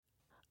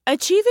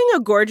Achieving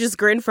a gorgeous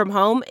grin from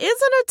home isn't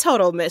a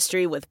total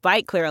mystery with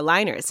Bite Clear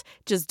aligners.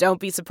 Just don't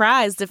be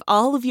surprised if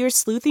all of your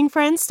sleuthing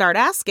friends start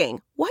asking,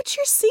 "What's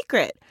your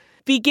secret?"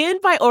 Begin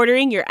by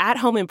ordering your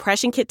at-home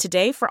impression kit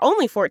today for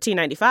only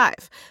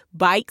 $14.95.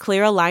 Bite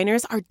Clear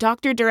aligners are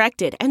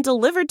doctor-directed and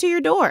delivered to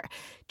your door.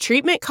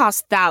 Treatment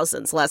costs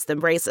thousands less than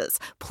braces.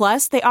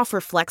 Plus, they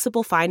offer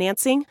flexible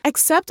financing,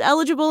 accept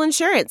eligible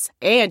insurance,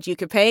 and you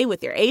can pay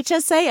with your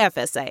HSA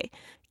FSA.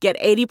 Get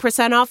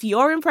 80% off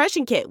your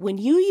impression kit when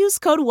you use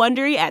code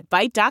WONDERY at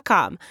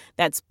Byte.com.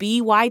 That's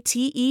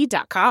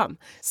BYTE.com.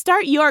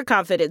 Start your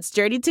confidence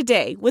journey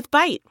today with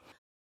Byte.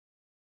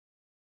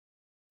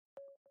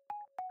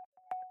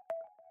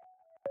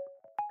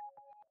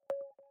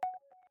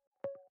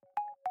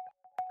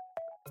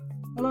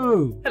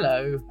 Hello.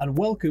 Hello. And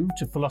welcome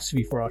to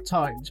Philosophy for Our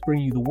Times,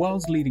 bringing you the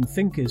world's leading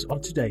thinkers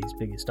on today's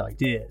biggest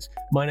ideas.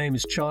 My name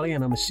is Charlie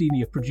and I'm a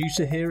senior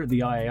producer here at the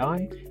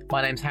IAI.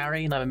 My name's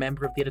Harry and I'm a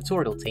member of the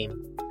editorial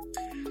team.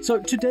 So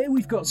today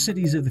we've got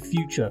Cities of the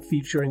Future,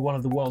 featuring one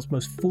of the world's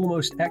most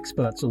foremost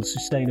experts on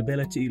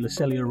sustainability,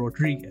 Lucelia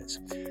Rodrigues.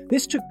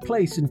 This took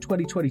place in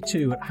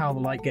 2022 at How the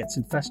Light Gets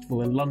In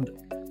Festival in London,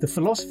 the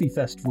philosophy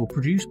festival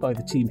produced by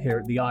the team here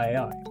at the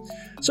IAI.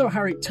 So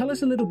Harry, tell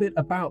us a little bit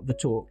about the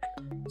talk.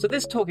 So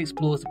this talk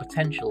explores the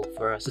potential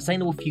for a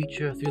sustainable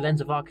future through the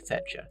lens of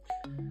architecture.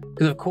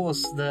 Because of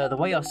course, the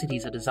way our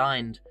cities are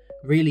designed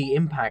really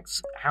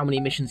impacts how many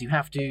emissions you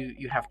have to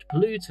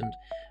pollute and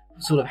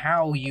sort of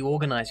how you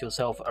organize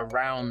yourself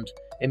around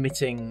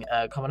emitting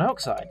carbon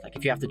dioxide. Like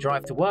if you have to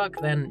drive to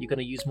work, then you're going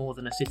to use more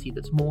than a city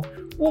that's more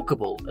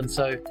walkable. And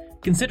so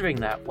considering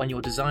that when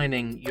you're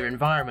designing your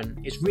environment,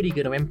 it's really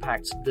going to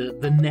impact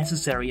the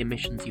necessary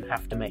emissions you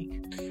have to make.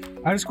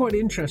 And it's quite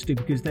interesting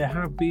because there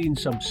have been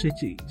some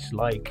cities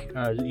like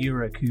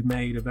Zurich who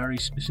made a very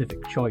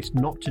specific choice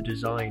not to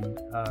design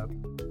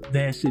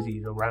their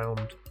cities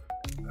around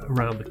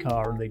the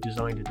car, and they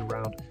designed it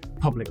around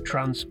public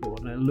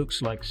transport. And it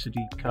looks like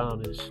Sadiq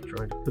Khan is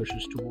trying to push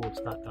us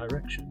towards that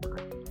direction,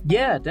 right?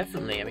 Yeah,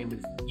 definitely. I mean,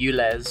 with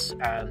ULEZ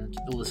and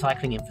all the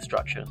cycling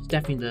infrastructure, it's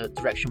definitely the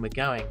direction we're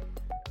going.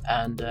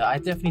 And I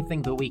definitely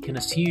think that we can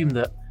assume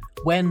that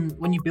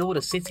when you build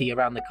a city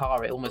around the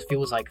car, it almost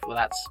feels like, well,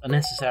 that's a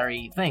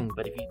necessary thing.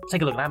 But if you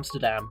take a look at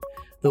Amsterdam,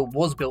 that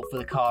was built for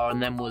the car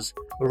and then was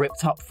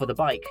ripped up for the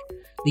bike,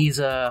 these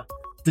are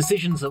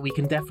decisions that we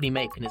can definitely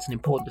make, and it's an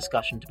important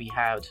discussion to be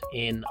had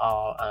in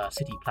our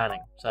city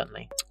planning,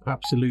 certainly.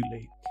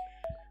 Absolutely.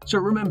 So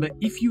remember,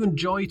 if you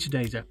enjoy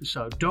today's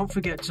episode, don't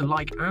forget to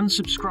like and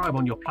subscribe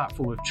on your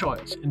platform of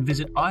choice, and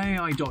visit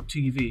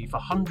iai.tv for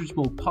hundreds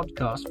more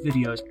podcasts,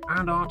 videos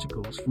and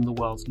articles from the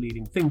world's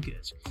leading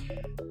thinkers.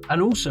 And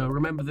also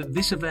remember that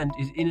this event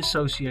is in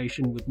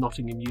association with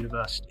Nottingham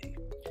University.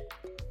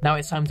 Now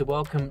it's time to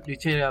welcome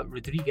Lucelia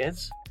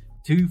Rodrigues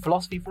to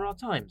Philosophy for Our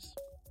Times.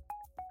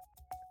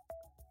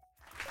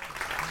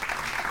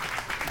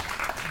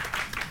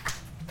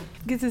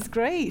 This is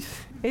great.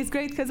 It's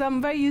great because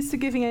I'm very used to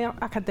giving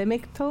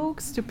academic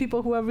talks to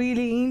people who are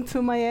really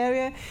into my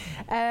area.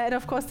 And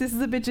of course, this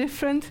is a bit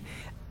different.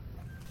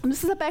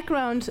 This is a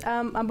background.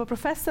 I'm a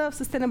professor of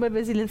sustainable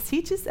resilient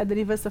cities at the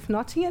University of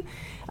Nottingham.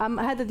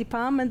 I had a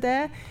department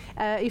there.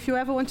 If you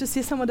ever want to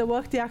see some of the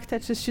work the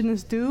architecture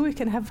students do, you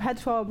can head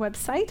to our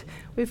website.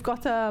 We've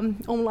got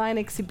an online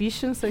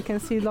exhibition, so you can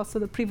see lots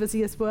of the previous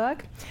year's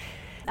work.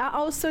 I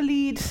also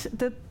lead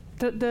the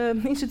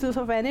Institute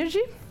of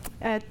Energy,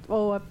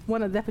 or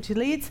one of the deputy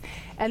leads,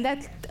 and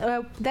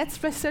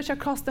that's research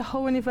across the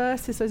whole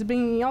university, so it's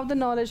bringing all the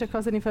knowledge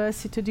across the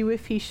university to deal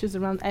with issues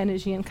around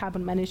energy and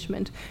carbon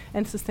management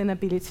and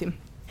sustainability.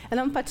 And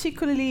I'm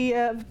particularly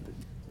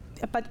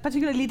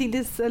leading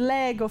this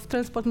leg of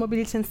transport,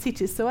 mobility and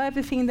cities, so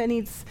everything that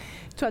needs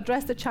to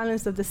address the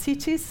challenges of the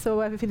cities,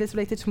 so everything that's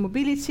related to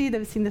mobility,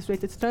 everything that's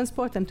related to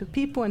transport and to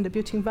people and the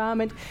built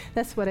environment,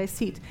 that's what I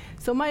see.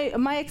 So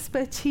my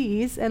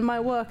expertise and my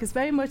work is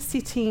very much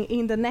sitting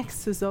in the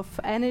nexus of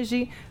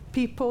energy,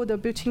 people, the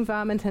built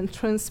environment and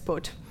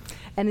transport.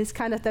 And it's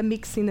kind of the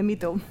mix in the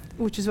middle,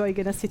 which is what you're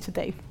going to see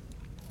today.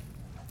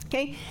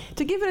 Okay,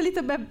 to give you a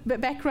little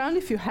background,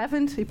 if you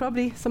haven't,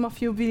 some of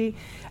you will be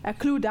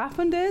clued up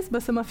on this,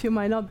 but some of you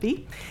might not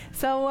be.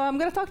 So I'm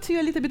going to talk to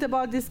you a little bit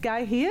about this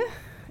guy here,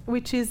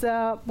 which is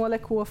a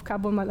molecule of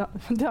carbon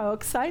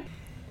dioxide.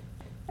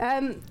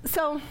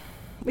 So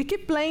we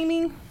keep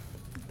blaming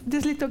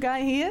this little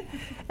guy here,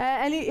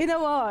 and you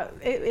know what?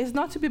 It's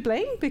not to be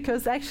blamed,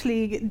 because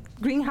actually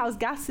greenhouse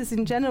gases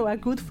in general are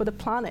good for the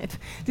planet.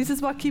 This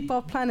is what keeps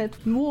our planet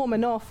warm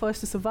enough for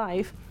us to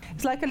survive.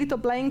 It's like a little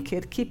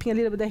blanket keeping a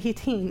little bit of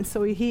heat in,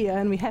 so we're here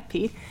and we're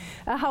happy.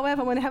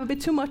 However, when you have a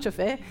bit too much of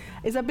it,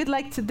 it's a bit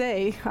like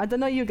today. I don't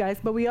know you guys,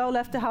 but we all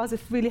left the house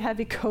with really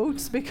heavy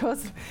coats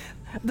because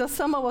the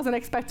summer wasn't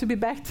expected to be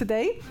back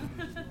today.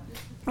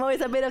 Well,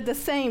 it's a bit of the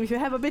same. If you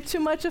have a bit too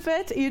much of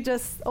it, you're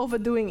just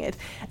overdoing it.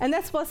 And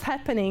that's what's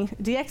happening.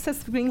 The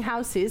excess of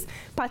greenhouses,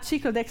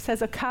 particularly the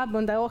excess of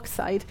carbon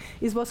dioxide,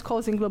 is what's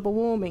causing global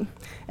warming.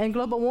 And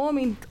global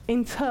warming,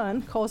 in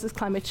turn, causes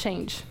climate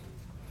change.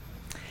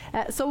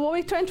 So what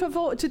we're trying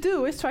to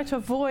do is try to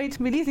avoid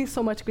releasing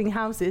so much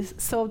greenhouses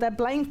so that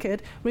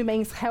blanket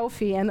remains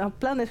healthy and our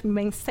planet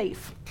remains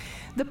safe.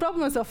 The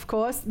problem is, of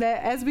course,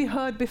 that as we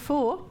heard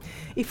before,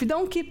 if you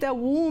don't keep that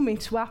warming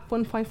to up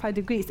 1.5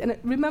 degrees, and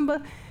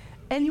remember,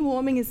 any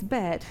warming is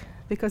bad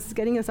because it's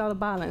getting us out of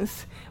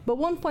balance. But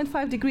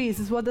 1.5 degrees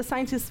is what the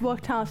scientists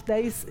worked out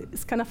that is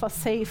kind of a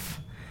safe.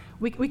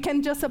 We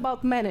can just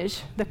about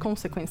manage the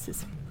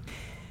consequences.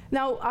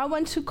 Now, I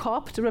went to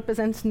COP to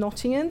represent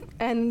Nottingham,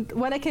 and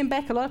when I came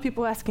back, a lot of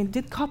people were asking,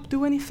 did COP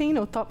do anything?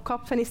 Or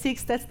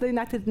COP26, that's the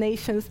United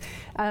Nations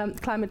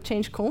Climate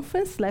Change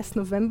Conference last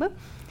November.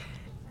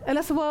 And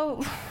I said,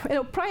 well,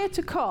 prior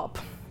to COP,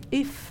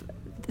 if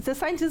the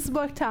scientists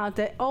worked out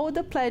that all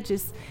the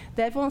pledges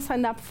that everyone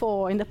signed up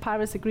for in the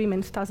Paris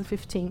Agreement in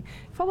 2015,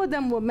 if all of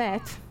them were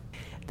met,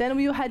 then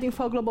we were heading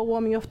for a global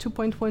warming of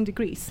 2.1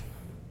 degrees.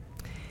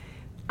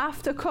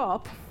 After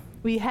COP,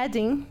 we're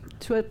heading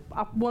to a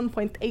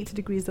 1.8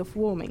 degrees of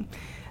warming.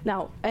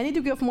 Now, any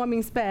degree of warming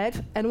is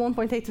bad, and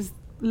 1.8 is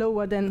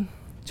lower than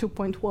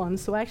 2.1,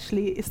 so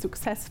actually it's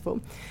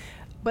successful.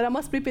 But I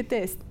must repeat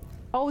this.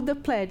 All the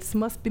pledges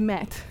must be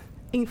met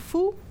in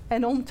full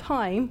and on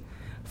time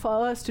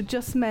for us to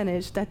just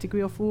manage that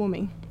degree of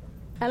warming.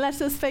 And let's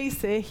just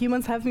face it,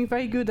 humans have been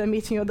very good at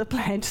meeting all the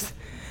pledges.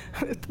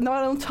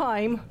 Not on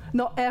time,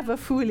 not ever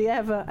fully,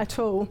 ever at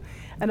all.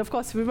 And of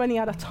course, we're running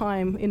out of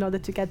time in order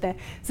to get there.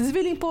 So it's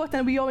really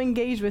important we all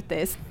engage with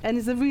this, and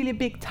it's a really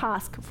big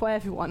task for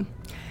everyone.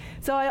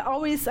 So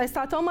I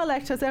start all my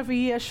lectures every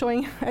year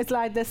showing a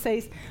slide that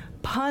says,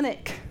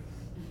 panic.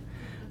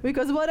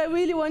 Because what I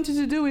really want you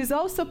to do is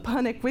also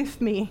panic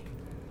with me.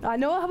 I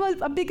know I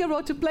have a bigger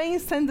role to play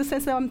in the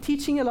sense that I'm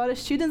teaching a lot of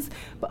students,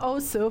 but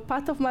also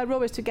part of my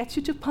role is to get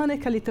you to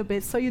panic a little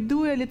bit, so you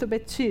do a little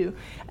bit too.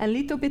 And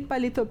little bit by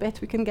little bit,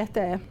 we can get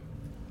there.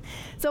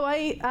 So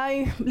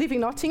I live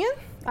in Nottingham.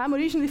 I'm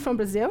originally from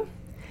Brazil.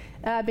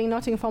 I've been in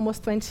Nottingham for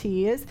almost 20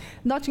 years.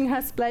 Nottingham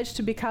has pledged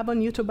to be carbon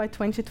neutral by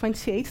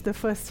 2028, the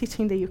first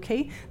city in the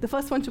UK. The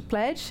first one to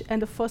pledge,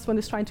 and the first one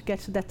is trying to get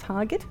to that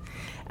target.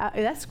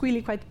 That's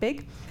really quite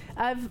big.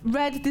 I've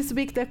read this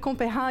week that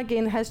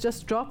Copenhagen has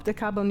just dropped the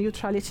carbon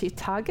neutrality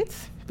target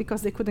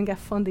because they couldn't get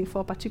funding for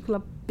a particular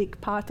big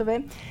part of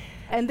it.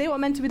 And they were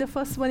meant to be the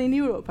first one in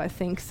Europe, I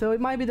think. So it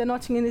might be that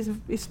Nottingham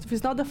if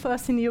it's not the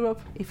first in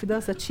Europe, if it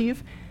does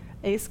achieve,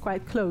 it's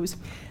quite close.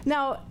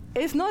 Now,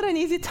 it's not an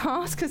easy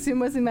task, as you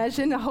must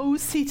imagine. A whole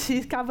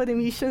city covered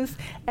emissions.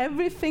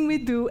 Everything we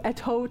do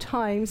at all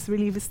times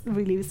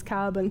relieves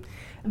carbon.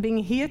 Being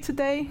here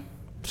today,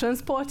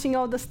 transporting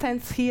all the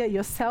stands here,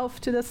 yourself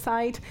to the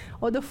site,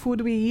 all the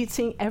food we're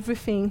eating,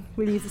 everything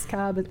releases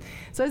carbon.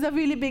 So it's a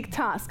really big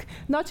task.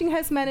 Nottingham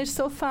has managed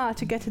so far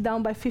to get it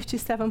down by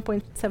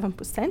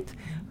 57.7%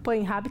 per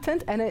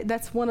inhabitant, and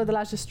that's one of the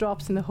largest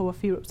drops in the whole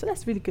of Europe. So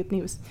that's really good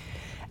news.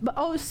 But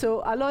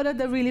also, a lot of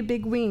the really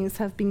big wins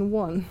have been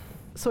won.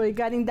 So you're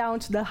getting down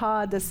to the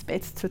hardest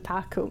bits to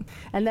tackle,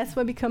 and that's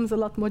what becomes a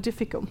lot more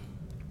difficult.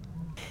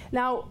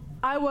 Now,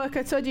 I work,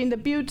 I told you, in the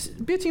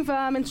built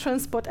environment,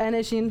 transport,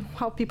 energy, and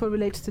how people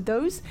relate to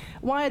those.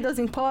 Why are those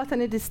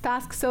important in this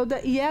task? So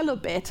the yellow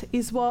bit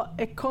is what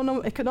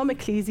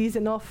economically is easy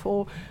enough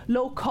for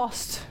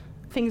low-cost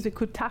things we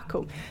could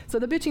tackle. So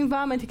the built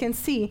environment, you can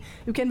see,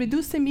 you can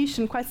reduce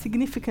emission quite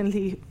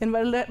significantly in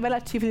a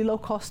relatively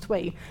low-cost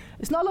way.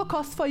 It's not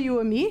low-cost for you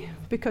or me,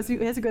 because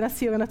as you're going to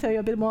see, I'm going to tell you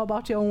a bit more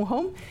about your own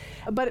home.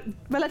 But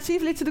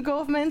relatively to the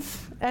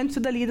governments and to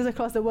the leaders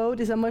across the world,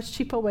 is a much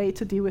cheaper way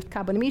to deal with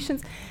carbon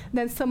emissions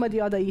than some of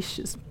the other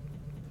issues.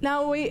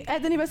 Now,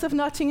 at the University of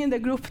Nottingham, the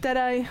group that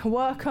I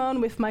work on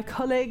with my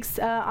colleagues,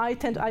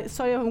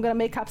 sorry, I'm going to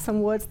make up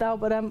some words now,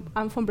 but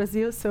I'm from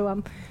Brazil,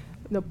 so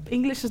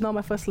English is not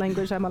my first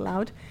language, I'm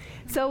allowed.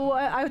 So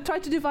I try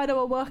to divide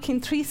our work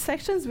in 3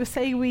 sections. We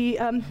say we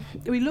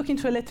look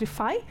into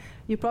electrify.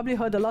 You probably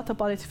heard a lot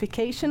about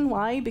electrification.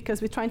 Why?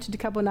 Because we're trying to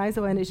decarbonize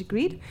our energy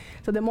grid.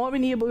 So the more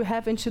renewable we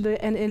have into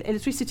the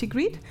electricity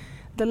grid,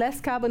 the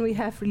less carbon we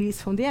have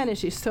released from the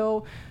energy.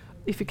 So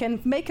if we can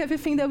make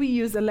everything that we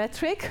use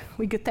electric,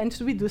 we tend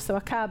to reduce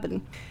our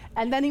carbon.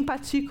 And then in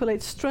particular,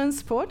 it's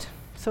transport.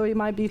 So you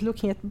might be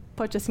looking at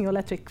purchasing an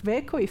electric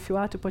vehicle if you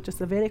are to purchase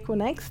a vehicle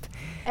next,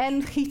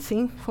 and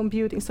heating from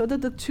buildings. So they're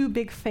the 2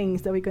 big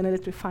things that we're going to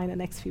electrify in the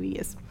next few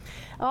years.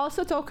 I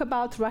also talk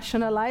about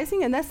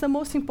rationalizing, and that's the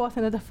most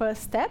important at the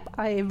first step.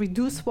 I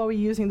reduce what we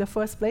use in the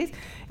first place.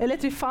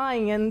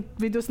 Electrifying and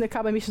reducing the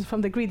carbon emissions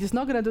from the grid is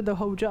not going to do the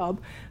whole job.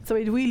 So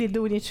we really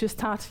do need to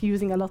start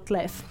using a lot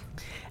less.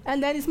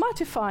 And then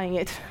smartifying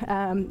it,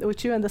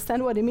 which you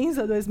understand what it means,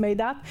 although it's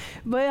made up.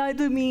 But I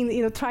do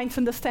mean, trying to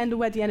understand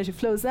where the energy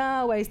flows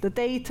are, where is the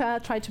data,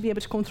 try to be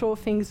able to control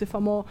things with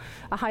a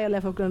higher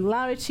level of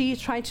granularity,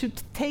 try to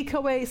take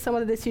away some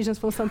of the decisions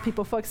from some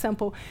people. For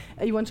example,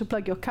 you want to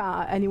plug your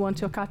car, and you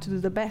want your car to do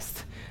the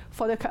best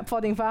for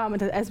the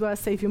environment, as well as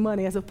save you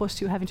money, as opposed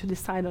to having to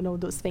decide on all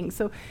those things.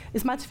 So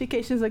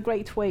smartification is a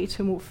great way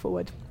to move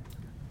forward.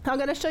 I'm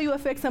going to show you a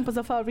few examples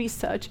of our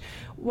research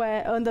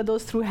where under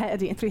those 3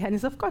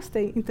 headings, of course,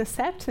 they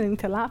intercept and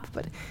interlap,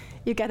 but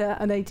you get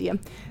an idea.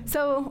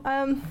 So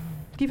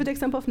give you the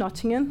example of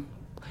Nottingham.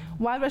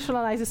 Why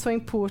rationalise is so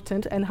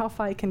important and how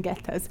far it can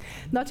get us.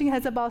 Nottingham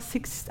has about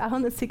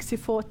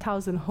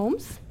 164,000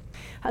 homes.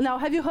 And now,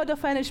 have you heard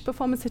of energy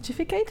performance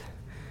certificate?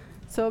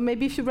 So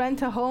maybe if you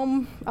rent a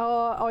home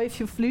or if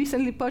you've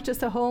recently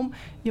purchased a home,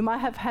 you might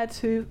have had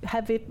to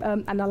have it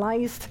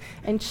analyzed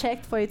and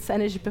checked for its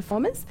energy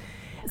performance.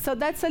 So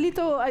that's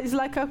it's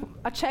like a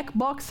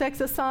checkbox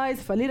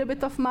exercise for a little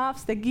bit of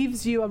maths that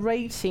gives you a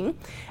rating.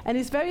 And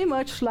it's very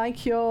much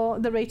like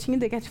the rating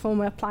they get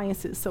from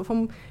appliances. So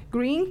from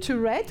green to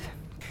red,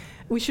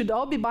 we should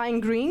all be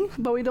buying green,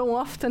 but we don't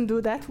often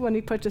do that when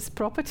we purchase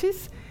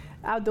properties.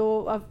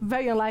 Although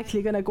very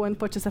unlikely going to go and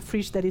purchase a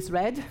fridge that is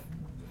red.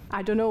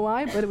 I don't know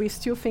why, but we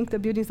still think the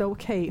buildings are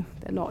okay.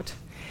 They're not.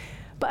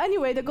 But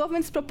anyway, the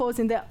government's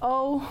proposing that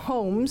all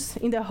homes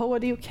in the whole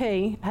of the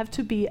UK have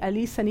to be at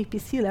least an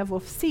EPC level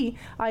of C,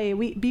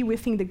 i.e. be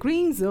within the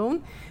green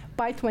zone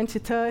by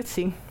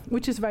 2030,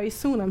 which is very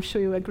soon, I'm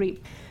sure you agree.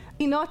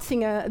 In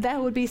Nottingham, there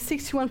will be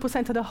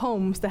 61% of the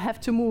homes that have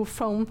to move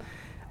from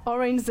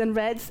orange and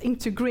reds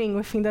into green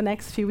within the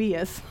next few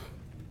years.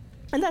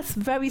 And that's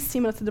very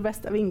similar to the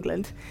rest of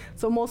England.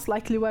 So most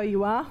likely where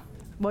you are,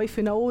 well, if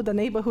you know the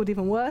neighborhood,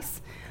 even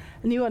worse.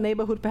 Newer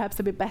neighborhood, perhaps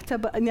a bit better,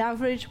 but on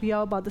average, we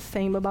are about the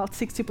same. About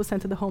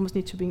 60% of the homes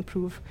need to be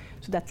improved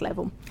to that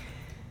level.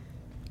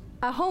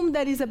 A home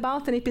that is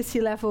about an EPC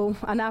level,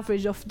 an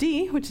average of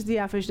D, which is the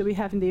average that we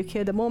have in the UK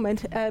at the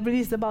moment,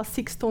 releases about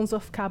 6 tons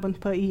of carbon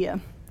per year.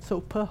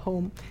 So per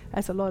home,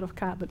 that's a lot of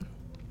carbon.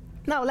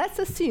 Now, let's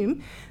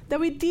assume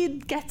that we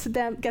did get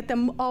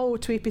them all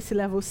to EPC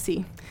level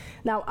C.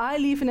 Now, I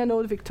live in an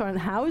old Victorian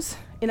house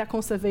in a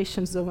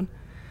conservation zone.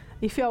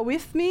 If you're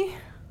with me,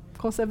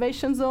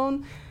 conservation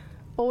zone,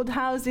 old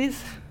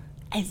houses,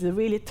 it's a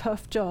really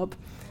tough job.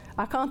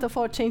 I can't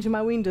afford changing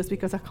my windows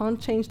because I can't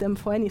change them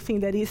for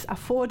anything that is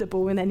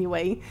affordable in any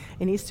way.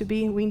 It needs to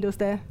be windows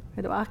that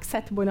are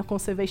acceptable in a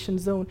conservation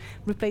zone,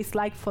 replace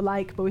like for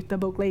like, but with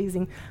double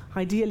glazing,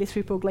 ideally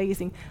triple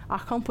glazing. I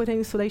can't put any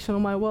insulation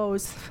on my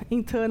walls,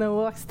 internal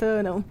or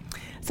external.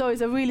 So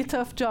it's a really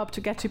tough job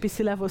to get to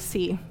EPC level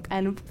C,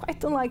 and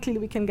quite unlikely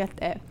we can get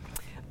there.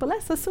 But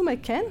let's assume I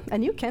can,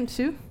 and you can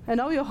too, and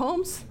all your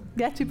homes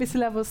get to EPC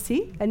level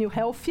C, and you're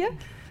healthier,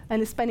 and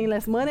you're spending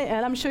less money,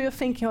 and I'm sure you're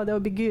thinking, oh, that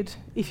would be good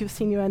if you've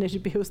seen your energy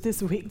bills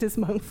this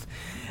month.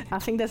 I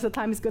think that's the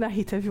time it's going to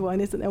hit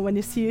everyone, isn't it? When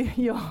you see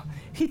your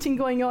heating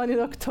going on in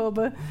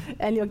October,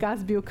 and your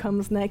gas bill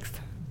comes next.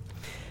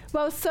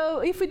 Well, so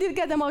if we did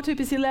get them all to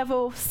EPC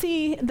level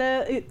C,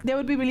 they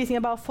would be releasing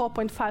about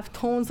 4.5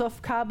 tons of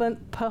carbon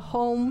per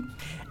home.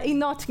 In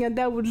Nottingham,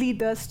 that would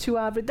lead us to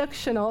a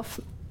reduction of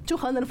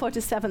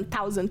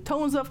 247,000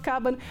 tons of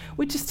carbon,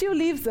 which still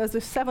leaves us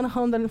with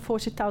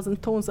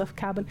 740,000 tons of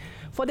carbon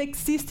for the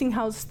existing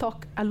house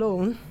stock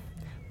alone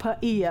per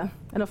year.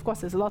 And of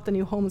course, there's a lot of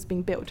new homes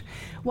being built.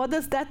 What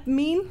does that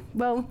mean?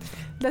 Well,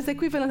 that's the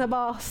equivalent of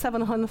about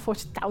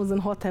 740,000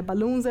 hot air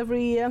balloons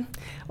every year,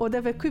 or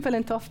the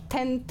equivalent of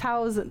 10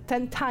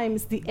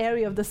 times the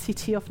area of the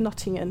city of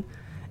Nottingham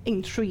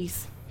in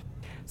trees.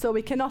 So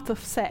we cannot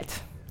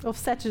offset.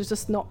 Offset is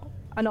just not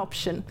an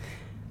option.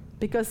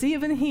 Because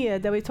even here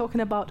that we're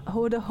talking about,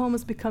 oh, the home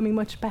is becoming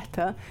much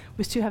better,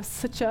 we still have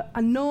such an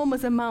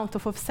enormous amount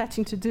of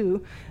offsetting to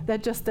do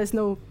that just there's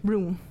no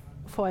room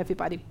for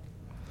everybody.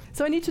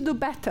 So we need to do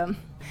better.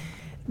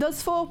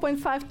 Those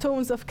 4.5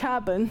 tons of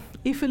carbon,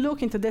 if you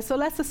look into this, so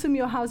let's assume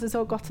your house has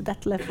all got to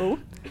that level,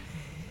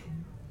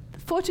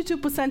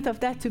 42% of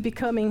that to be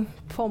coming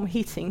from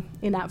heating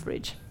in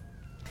average.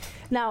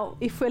 Now,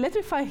 if we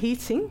electrify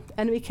heating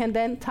and we can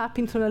then tap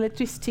into an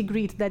electricity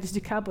grid that is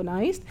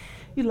decarbonized,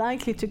 you're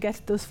likely to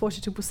get those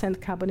 42%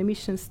 carbon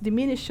emissions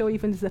diminish or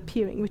even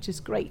disappearing, which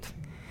is great.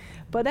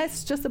 But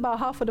that's just about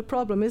half of the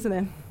problem, isn't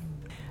it?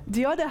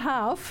 The other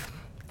half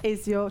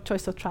is your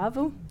choice of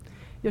travel,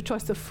 your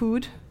choice of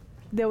food,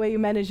 the way you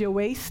manage your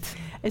waste.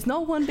 It's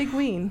not one big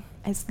win.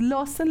 It's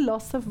lots and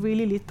lots of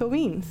really little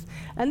wins.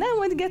 And then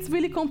when it gets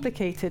really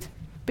complicated,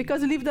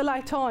 because you leave the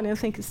light on and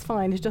think it's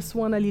fine, it's just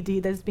one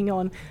LED that's being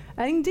on.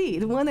 And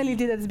indeed, one LED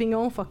that's being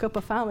on for a couple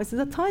of hours is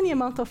a tiny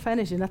amount of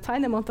energy, and a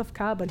tiny amount of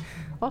carbon,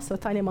 also a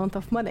tiny amount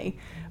of money.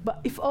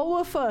 But if all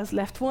of us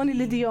left one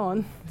LED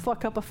on for a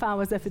couple of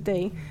hours every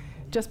day,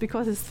 just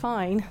because it's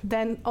fine,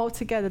 then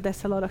altogether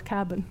that's a lot of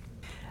carbon.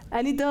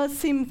 And it does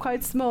seem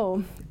quite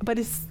small, but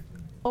it's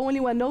only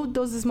when all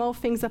those small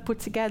things are put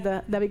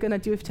together that we're going to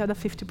deal with the other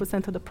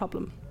 50% of the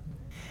problem.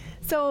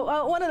 So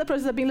one of the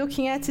projects I've been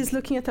looking at is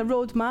looking at a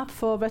roadmap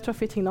for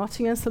retrofitting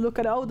Nottingham. So look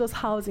at all those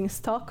housing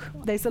stock.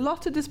 There's a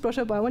lot to this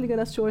project, but I'm only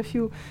going to show a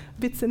few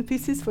bits and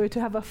pieces for you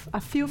to have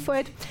a feel for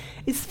it.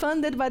 It's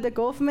funded by the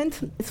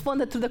government. It's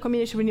funded through the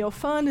Community Renewal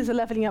Fund. It's a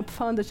Levelling Up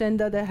Fund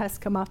agenda that has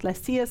come out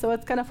last year. So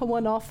it's kind of a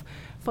one-off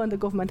fund the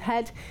government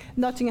had.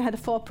 Nottingham had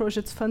 4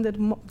 projects funded.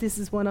 This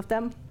is one of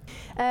them.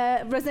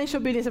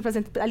 Residential buildings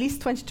represent at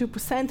least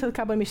 22% of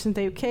carbon emissions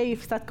in the UK. If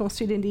you start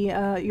considering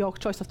your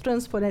choice of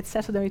transport,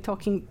 etc., then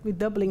we're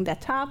doubling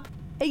that up.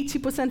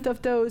 80%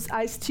 of those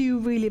are still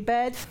really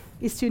bad,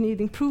 it still need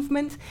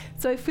improvement.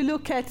 So if we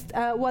look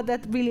at what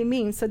that really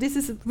means, so this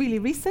is really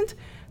recent,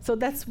 so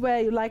that's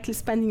where you're likely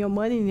spending your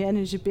money in your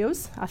energy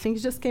bills. I think it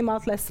just came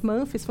out last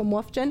month, it's from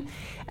Ofgen.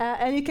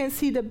 And you can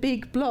see the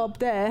big blob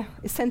there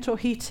is central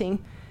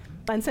heating.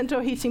 And central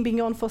heating being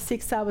on for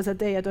 6 hours a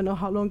day, I don't know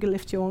how long you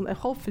left you on.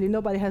 Hopefully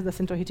nobody has the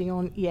central heating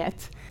on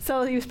yet.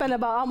 So you spend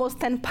about almost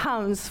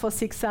 £10 for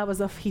 6 hours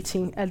of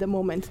heating at the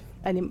moment.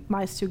 And it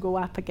might still go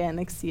up again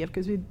next year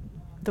because we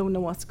don't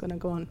know what's going to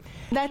go on.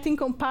 That in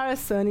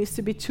comparison is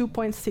to be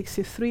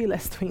 2.63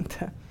 last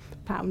winter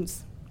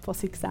pounds for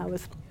 6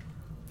 hours.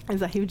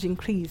 It's a huge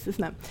increase,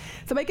 isn't it?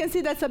 So we can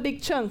see that's a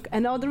big chunk,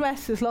 and all the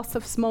rest is lots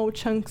of small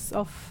chunks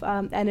of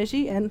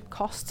energy and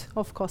cost,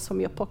 of course, from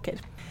your pocket.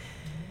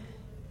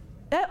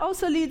 That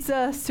also leads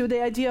us to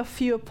the idea of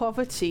fuel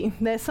poverty.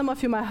 There's some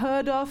of you might have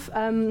heard of.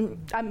 I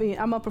mean,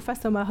 I'm a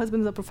professor, my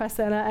husband's a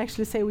professor, and I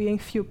actually say we're in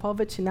fuel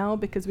poverty now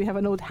because we have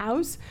an old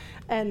house,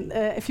 and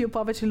fuel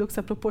poverty looks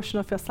at proportion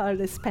of your salary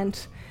that's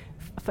spent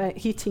for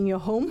heating your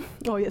home,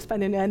 or you're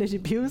spending your energy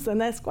bills, and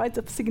that's quite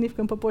a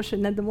significant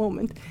proportion at the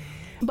moment.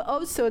 But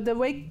also, the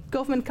way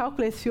government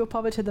calculates fuel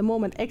poverty at the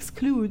moment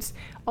excludes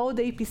all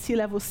the EPC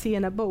level C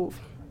and above,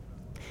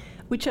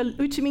 which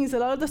means a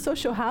lot of the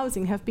social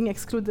housing have been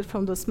excluded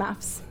from those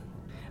maths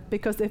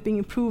because they've been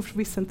improved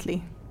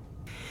recently.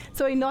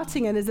 So in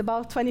Nottingham, there's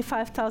about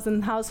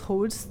 25,000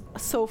 households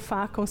so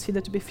far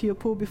considered to be fuel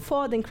poor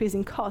before the increase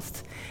in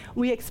cost.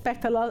 We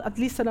expect at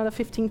least another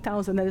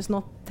 15,000 that is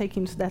not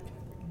taken into that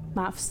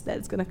maths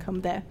that's going to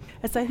come there.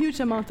 It's a huge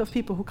amount of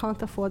people who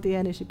can't afford the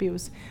energy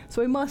bills.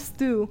 So we must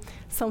do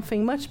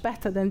something much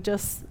better than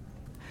just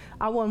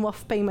a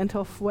one-off payment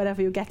of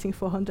whatever you're getting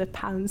for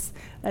 £100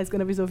 that's going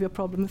to resolve your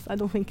problems. I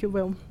don't think you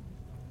will.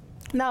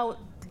 Now,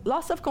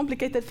 lots of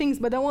complicated things,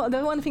 but the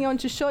one thing I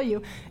want to show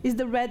you is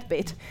the red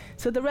bit.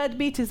 So the red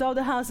bit is all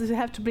the houses you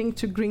have to bring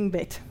to green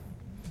bit.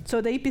 So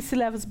the EPC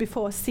levels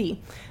before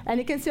C. And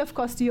you can see, of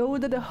course, the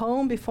older the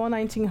home, before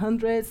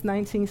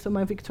 1900s, so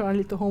my Victorian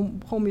little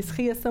home is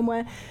here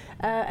somewhere,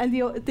 and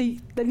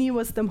the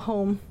newest the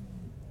home,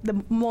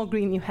 the more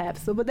green you have.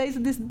 So, but there's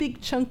this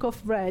big chunk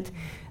of red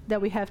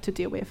that we have to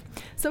deal with.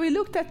 So we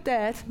looked at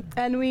that,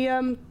 and we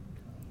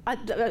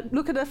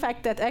look at the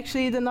fact that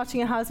actually the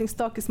Nottingham housing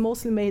stock is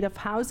mostly made of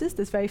houses.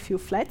 There's very few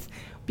flats.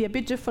 Be a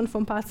bit different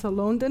from parts of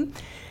London.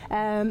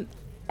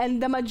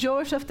 And the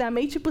majority of them,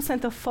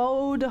 80% of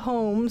all the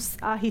homes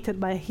are heated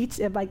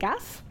by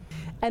gas.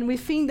 And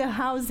within the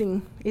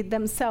housing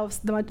themselves,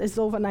 is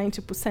over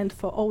 90%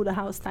 for all the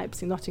house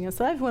types in Nottingham.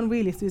 So everyone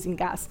really is using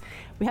gas.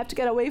 We have to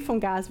get away from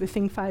gas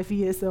within 5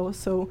 years or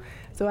so.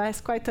 So that's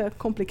quite a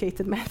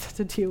complicated matter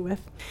to deal with.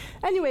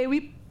 Anyway,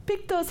 we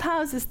pick those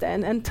houses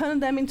then and turn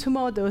them into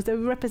models that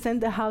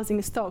represent the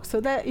housing stock. So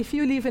that if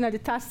you live in a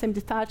detached,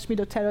 semi-detached,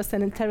 middle terrace,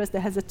 and a terrace that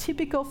has a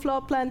typical floor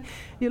plan,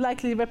 you're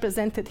likely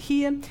represented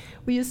here.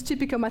 We use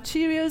typical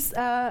materials,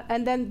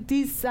 and then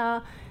these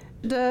are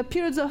the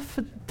periods of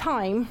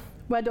time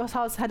where those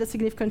houses had a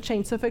significant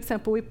change. So for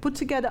example, we put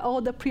together all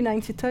the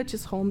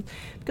pre-1930s homes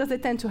because they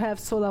tend to have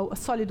a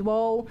solid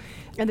wall,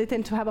 and they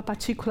tend to have a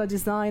particular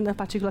design, a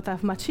particular type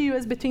of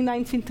materials between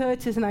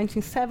 1930s and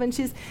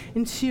 1970s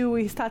until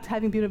we start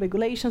having building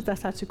regulations that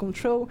start to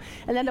control.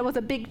 And then there was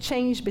a big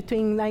change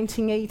between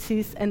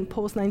 1980s and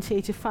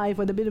post-1985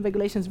 where the building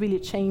regulations really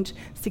changed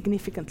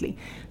significantly.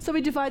 So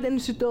we divide them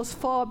into those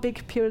 4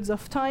 big periods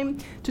of time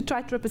to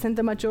try to represent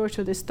the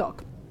majority of the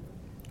stock.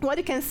 What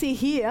you can see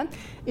here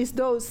is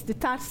those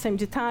detached,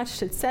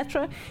 semi-detached,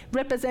 etc.,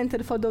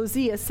 represented for those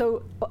years.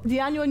 So the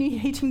annual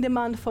heating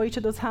demand for each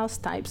of those house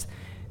types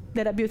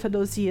that are built for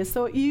those years.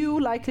 So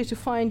you're likely to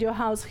find your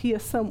house here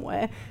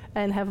somewhere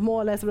and have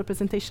more or less a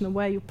representation of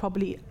where you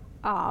probably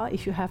are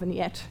if you haven't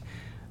yet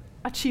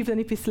achieved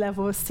an EPC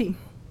level of C.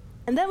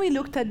 And then we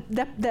looked at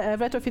the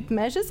retrofit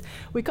measures.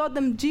 We called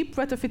them deep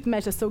retrofit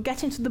measures, so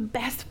getting to the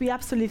best we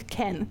absolutely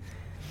can.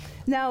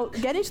 Now,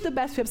 getting to the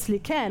best we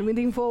absolutely can would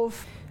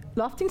involve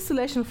loft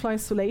insulation, floor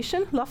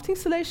insulation. Loft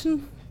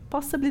insulation,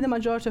 possibly the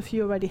majority of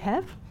you already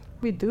have.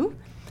 We do.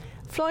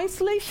 Floor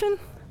insulation,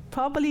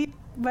 probably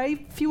very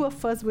few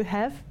of us will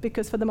have,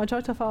 because for the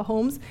majority of our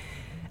homes,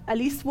 at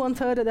least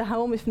 1/3 of the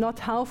home, if not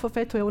half of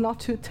it, or not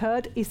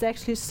 2/3, is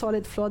actually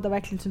solid floor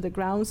directly into the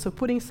ground. So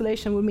putting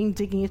insulation would mean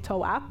digging it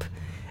all up.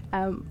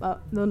 I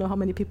don't know how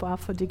many people are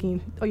for digging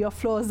your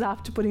floors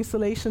up to put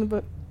insulation,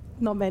 but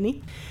not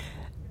many.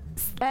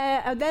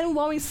 Then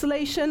wall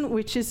insulation,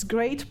 which is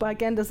great, but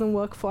again doesn't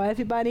work for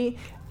everybody.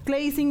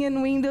 Glazing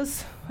in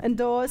windows and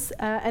doors,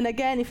 and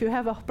again, if you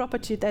have a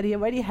property that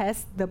already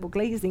has double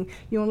glazing,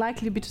 you're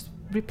unlikely to be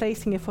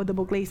replacing it for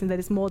double glazing that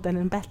is modern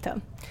and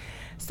better.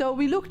 So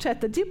we looked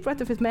at the deep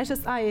retrofit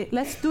measures.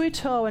 Let's do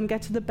it all and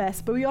get to the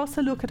best, but we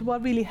also look at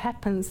what really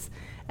happens.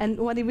 And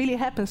what it really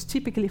happens,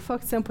 typically, for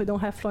example, we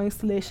don't have floor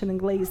insulation and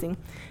glazing.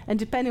 And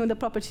depending on the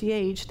property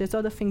age, there's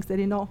other things that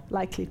you're not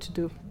likely to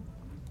do.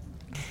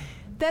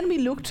 Then we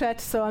looked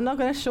at, so I'm not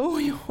going to show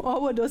you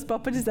all of those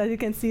properties. As you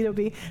can see, there'll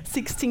be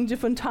 16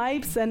 different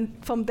types, and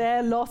from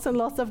there, lots and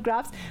lots of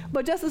graphs.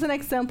 But just as an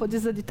example,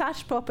 this is a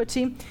detached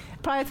property.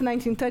 Prior to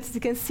 1930s, you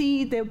can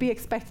see they'll be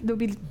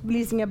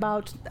releasing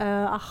about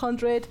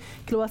 100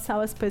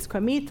 kilowatt-hours per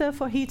square meter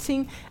for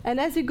heating. And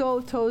as you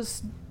go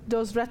towards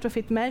those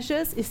retrofit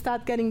measures, you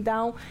start getting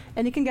down,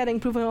 and you can get an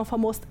improvement of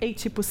almost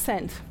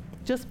 80%.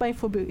 Just by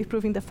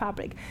improving the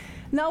fabric.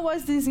 Now, why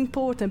is this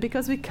important?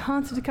 Because we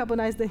can't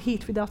decarbonize the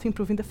heat without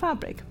improving the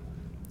fabric.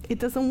 It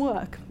doesn't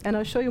work, and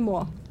I'll show you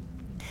more.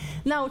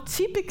 Now,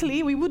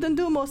 typically, we wouldn't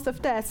do most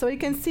of that. So you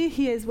can see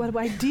here is what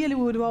ideally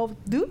we would all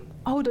do,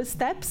 all those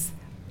steps.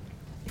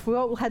 If we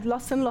all had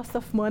lots and lots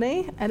of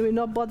money, and we're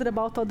not bothered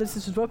about all this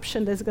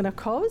disruption that's going to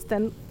cause,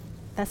 then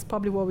that's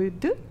probably what we would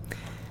do.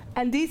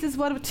 And this is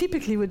what we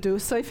typically would do.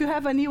 So if you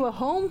have a newer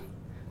home,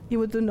 you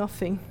would do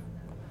nothing.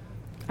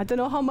 I don't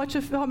know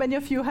how many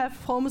of you have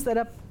homes that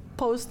are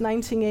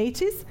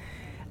post-1980s,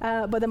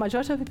 but the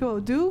majority of people who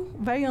do,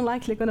 very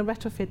unlikely going to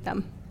retrofit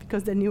them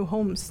because they're new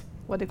homes,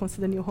 what they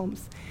consider new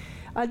homes.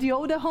 The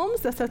older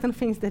homes, there are certain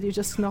things that you're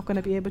just not going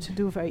to be able to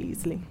do very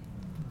easily.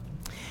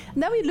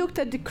 Then we looked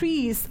at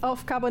decrease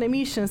of carbon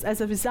emissions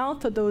as a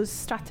result of those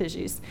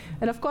strategies.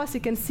 And of course,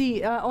 you can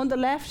see on the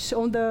left,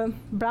 on the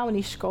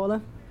brownish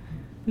color,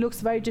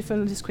 looks very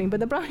different on the screen, but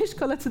the brownish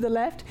color to the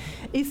left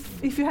is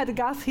if you had a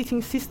gas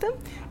heating system,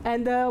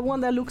 and the one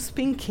that looks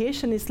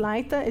pinkish and is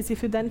lighter is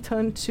if you then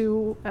turn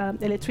to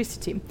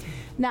electricity.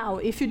 Now,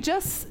 if you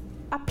just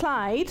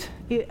applied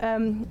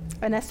an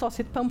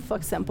associated pump, for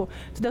example,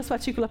 to those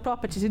particular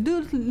properties, you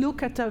do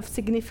look at a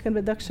significant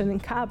reduction in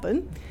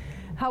carbon.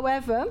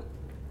 However,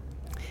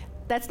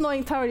 that's not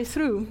entirely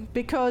true,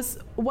 because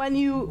when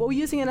you are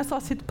using an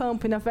associated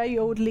pump in a very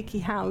old leaky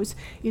house,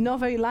 you're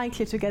not very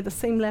likely to get the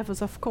same levels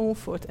of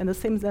comfort and the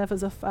same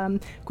levels of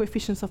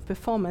coefficients of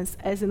performance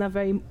as in a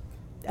very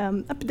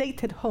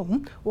updated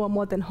home or a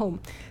modern home.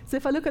 So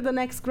if I look at the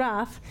next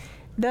graph,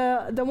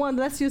 the one,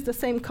 let's use the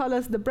same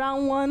colors, the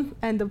brown one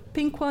and the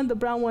pink one. The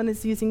brown one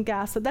is using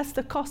gas. So that's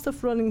the cost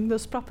of running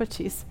those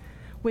properties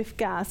with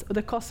gas, or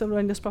the cost of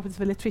running those properties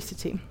with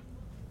electricity.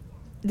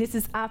 This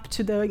is up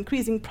to the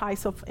increasing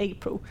price of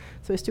April.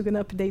 So we're still going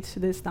to update to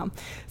this now.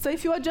 So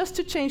if you are just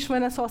to change from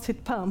an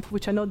associated pump,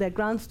 which I know there are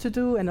grants to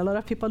do, and a lot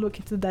of people are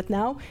looking to that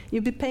now,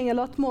 you'll be paying a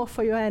lot more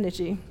for your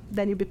energy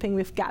than you'll be paying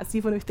with gas,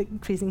 even with the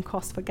increasing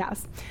cost for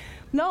gas.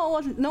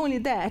 Not only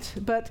that,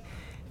 but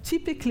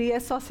typically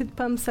associated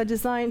pumps are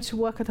designed to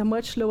work at a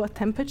much lower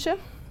temperature,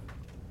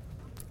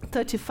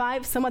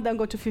 35, some of them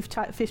go to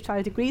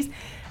 55 degrees,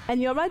 and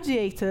your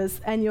radiators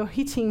and your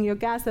heating, your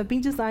gas have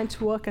been designed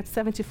to work at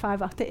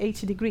 75 up to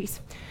 80 degrees.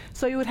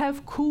 So you would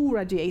have cool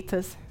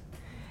radiators.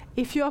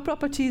 If your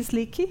property is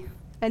leaky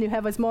and you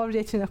have a small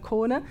radiator in a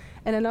corner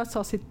and an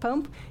associated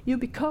pump, you'll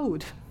be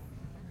cold.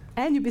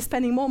 And you'll be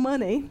spending more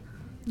money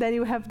than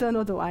you have done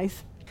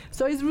otherwise.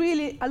 So it's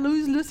really a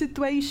lose-lose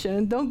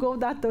situation. Don't go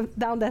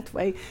down that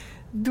way.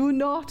 Do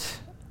not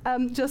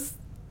just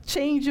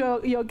change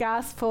your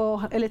gas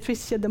for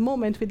electricity at the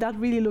moment without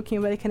really looking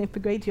at where you can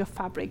upgrade your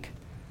fabric.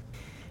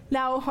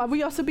 Now,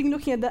 we've also been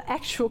looking at the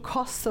actual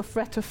costs of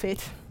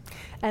retrofit.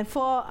 And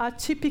for a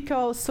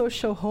typical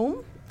social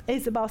home,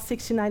 it's about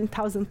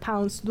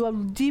 £69,000 to do a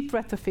deep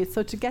retrofit,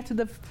 so to get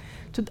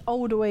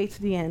all the way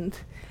to the end.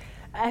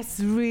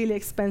 It's really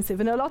expensive,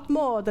 and a lot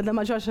more than the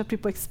majority of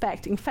people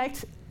expect. In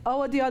fact,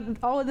 all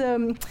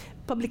the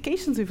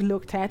publications we've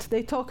looked at,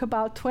 they talk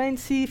about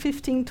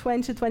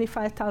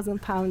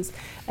 25,000 pounds,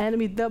 and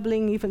we're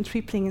doubling, even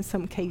tripling in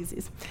some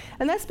cases.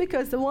 And that's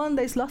because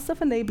there's lots of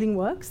enabling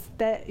works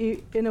that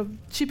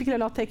typically are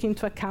not taken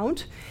into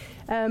account.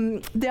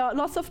 There are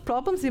lots of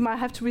problems you might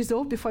have to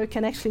resolve before you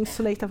can actually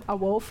insulate a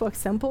wall, for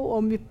example,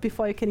 or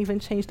before you can even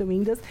change the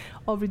windows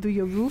or redo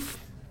your roof.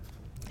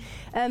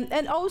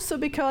 And also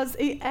because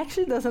it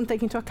actually doesn't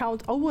take into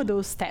account all of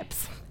those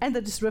steps and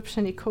the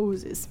disruption it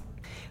causes.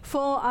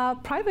 For a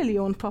privately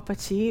owned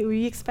property,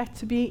 we expect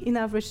to be in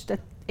average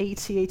at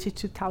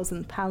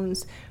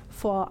 £82,000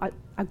 for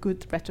a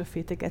good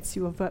retrofit that gets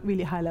you a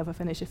really high level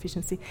of energy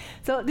efficiency.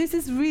 So this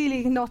is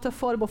really not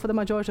affordable for the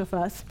majority of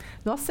us.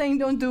 Not saying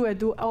don't do it,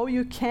 do all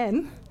you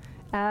can.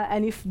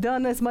 And if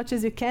done as much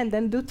as you can,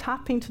 then do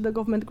tap into the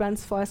government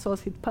grants for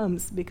associated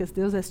pumps, because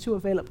those are still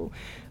available.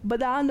 But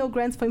there are no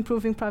grants for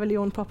improving privately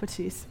owned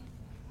properties.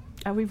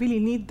 And we really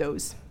need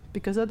those,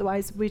 because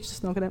otherwise we're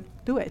just not going to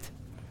do it.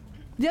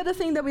 The other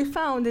thing that we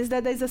found is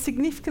that there's a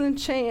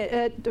significant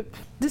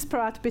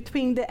disparate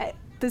between the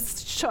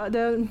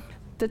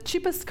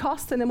cheapest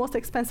cost and the most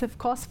expensive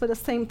cost for the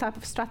same type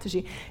of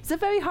strategy. It's a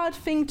very hard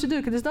thing to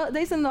do because there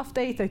isn't enough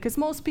data, because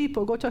most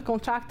people go to a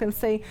contractor and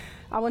say,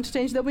 I want to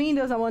change the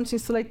windows, I want to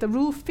insulate the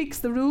roof, fix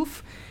the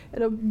roof,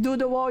 do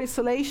the wall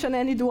insulation,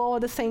 and you do all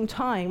at the same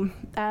time.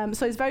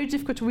 So it's very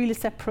difficult to really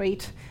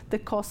separate the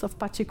cost of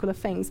particular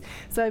things.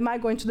 So I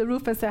might go into the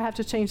roof and say I have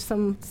to change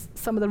some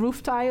of the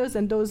roof tiles,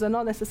 and those are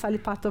not necessarily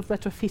part of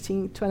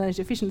retrofitting to an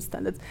energy efficient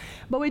standards.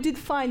 But we did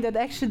find that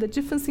actually the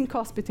difference in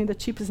cost between the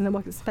cheapest and the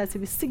most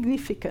expensive is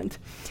significant. significant.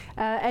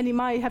 And it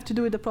might have to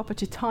do with the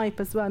property type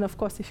as well. And of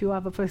course, if you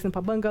have, for example,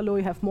 a bungalow,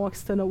 you have more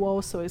external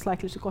walls, so it's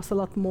likely to cost a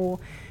lot more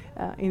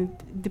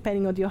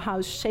depending on your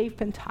house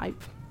shape and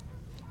type.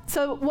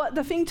 So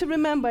the thing to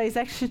remember is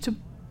actually to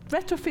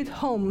retrofit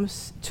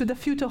homes to the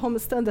future home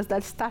standards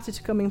that started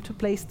to come into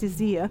place this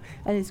year,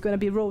 and it's going to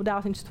be rolled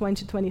out into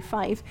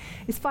 2025.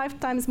 It's 5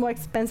 times more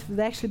expensive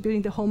than actually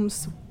building the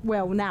homes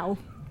well now.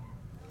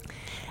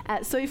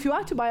 So if you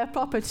are to buy a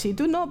property,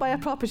 do not buy a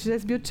property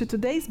that's built to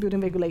today's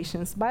building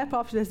regulations. Buy a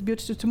property that's built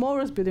to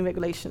tomorrow's building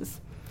regulations.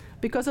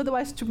 Because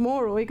otherwise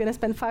tomorrow you're going to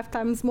spend 5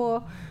 times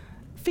more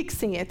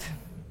fixing it.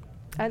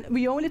 And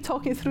we're only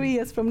talking 3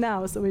 years from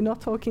now, so we're not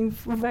talking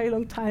for a very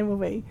long time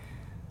away.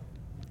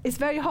 It's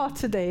very hot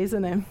today,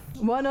 isn't it?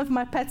 One of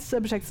my pet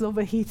subjects is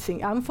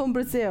overheating. I'm from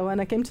Brazil,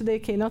 and I came to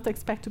the UK not to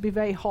expect to be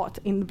very hot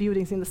in the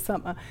buildings in the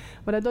summer.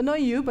 But I don't know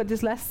you, but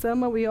this last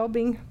summer we all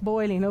been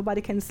boiling.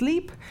 Nobody can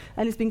sleep,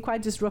 and it's been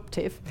quite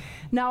disruptive.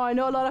 Now I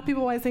know a lot of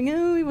people are saying,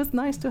 oh, it was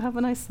nice to have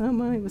a nice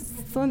summer. It was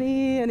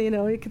sunny, and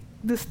you could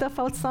do stuff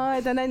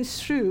outside, and then it's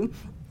true.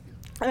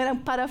 I'm going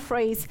to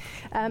paraphrase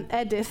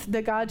Edith,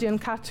 the Guardian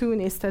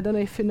cartoonist. I don't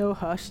know if you know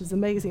her. She's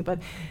amazing. But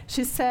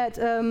she said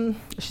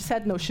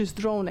no, she's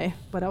drone,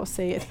 but I'll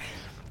say it.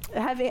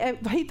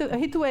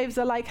 Heat waves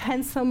are like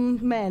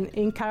handsome men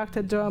in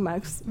character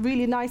dramas.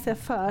 Really nice at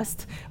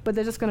first, but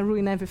they're just going to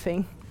ruin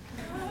everything.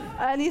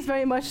 And it's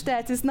very much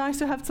that. It's nice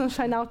to have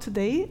sunshine out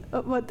today,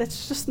 but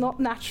that's just not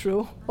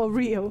natural or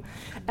real.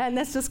 And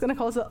that's just going to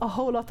cause a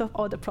whole lot of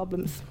other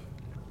problems.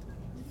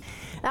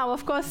 Now,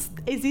 of course,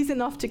 it's easy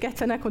enough to get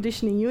an air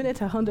conditioning unit,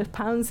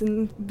 £100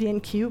 in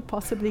B&Q,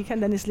 possibly can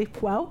then sleep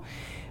well.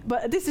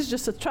 But this is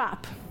just a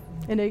trap.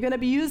 You're going to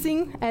be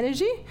using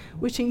energy,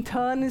 which in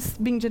turn is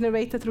being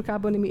generated through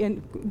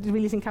and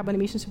releasing carbon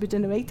emissions to be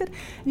generated.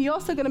 And you're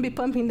also going to be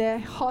pumping the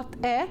hot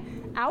air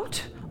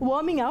out,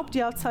 warming up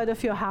the outside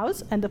of your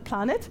house and the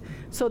planet.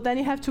 So then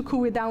you have to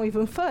cool it down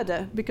even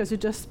further, because you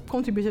just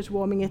contributed to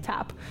warming it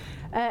up.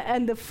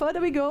 And the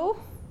further we go,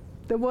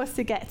 the worse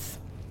it gets.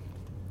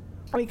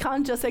 We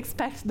can't just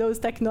expect those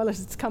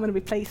technologies to come and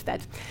replace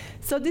that.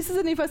 So this is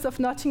the University of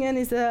Nottingham.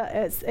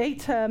 It's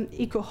 8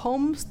 eco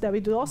homes that we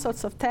do all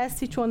sorts of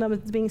tests. Each one of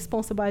them is being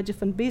sponsored by a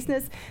different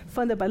business,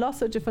 funded by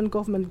lots of different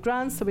government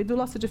grants. So we do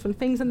lots of different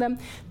things in them.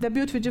 They're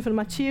built with different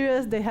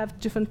materials. They have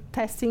different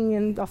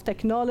testing of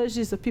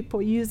technologies that people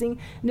are using.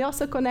 And they're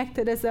also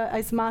connected as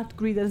a smart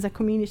grid, as a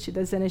community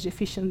that's energy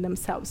efficient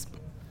themselves.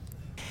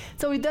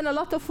 So we've done a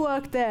lot of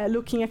work there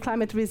looking at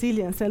climate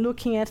resilience and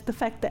looking at the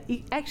fact that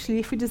actually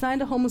if we design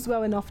the homes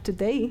well enough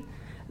today,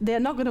 they're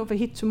not going to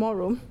overheat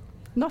tomorrow,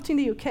 not in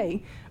the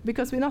UK,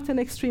 because we're not in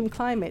extreme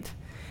climate.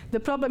 The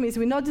problem is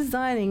we're not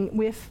designing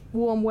with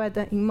warm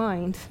weather in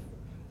mind,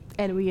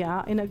 and we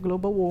are in a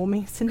global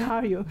warming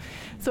scenario.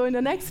 So in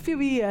the next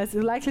few years,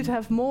 we're likely to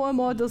have more and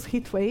more of those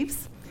heat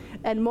waves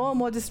and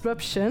more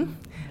disruption.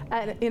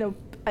 And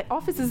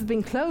offices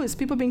being closed,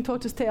 people being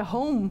told to stay at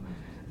home.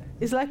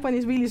 It's like when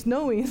it's really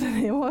snowing,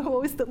 isn't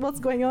it? What's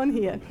going on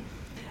here?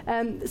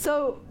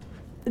 So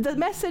the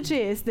message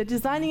is that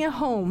designing a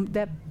home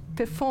that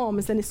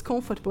performs and is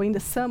comfortable in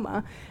the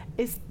summer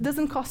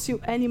doesn't cost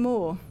you any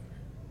more.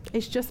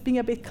 It's just being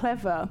a bit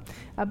clever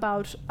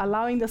about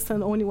allowing the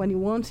sun only when you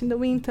want in the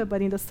winter,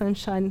 but in the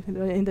sunshine,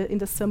 in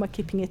the summer,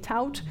 keeping it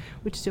out,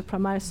 which is your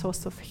primary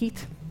source of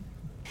heat.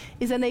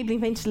 Is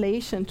enabling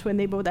ventilation to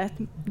enable that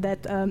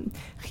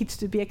heat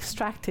to be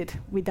extracted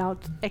without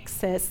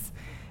excess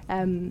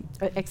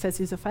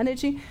use of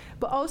energy,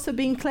 but also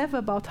being clever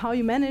about how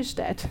you manage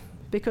that.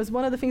 Because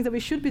one of the things that we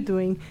should be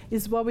doing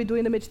is what we do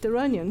in the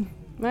Mediterranean,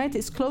 right?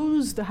 It's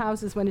close the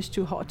houses when it's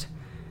too hot.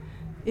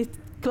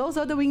 Close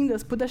all the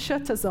windows, put the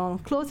shutters on,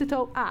 close it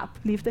all up,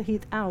 leave the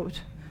heat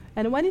out.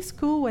 And when it's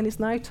cool, when it's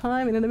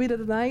nighttime, and in the middle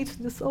of the night,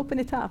 just open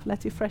it up,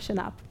 let it freshen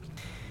up.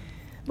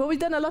 But we've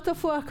done a lot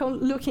of work on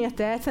looking at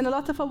that, and a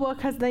lot of our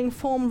work has then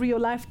informed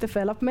real-life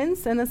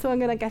developments, and so I'm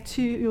going to get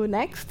to you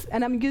next.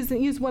 And I'm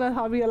use one of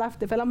our real-life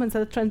developments at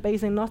the Trent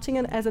Basin in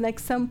Nottingham as an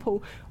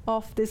example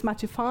of this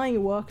mattifying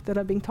work that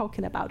I've been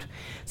talking about.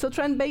 So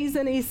Trent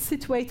Basin is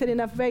situated in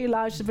a very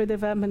large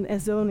redevelopment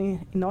zone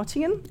in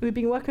Nottingham. We've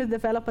been working with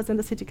developers and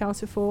the City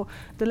Council for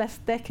the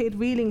last decade,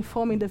 really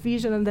informing the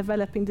vision and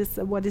developing this,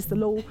 what is the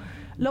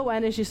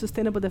low-energy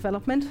sustainable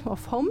development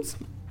of homes.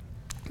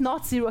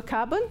 Not zero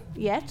carbon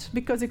yet,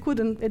 because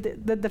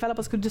the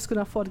developers couldn't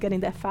afford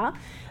getting that far,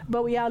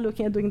 but we are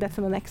looking at doing that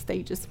in the next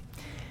stages.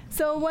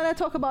 So when I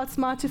talk about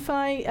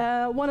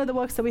Smartify, one of the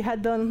works that we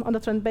had done on the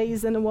Trent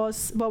Basin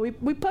was,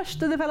 we pushed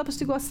the developers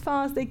to go as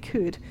far as they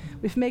could.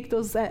 We've made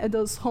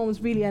those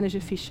homes really energy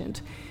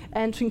efficient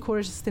and to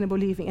encourage sustainable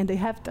living, and they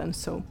have done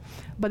so.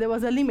 But there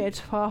was a limit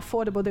for how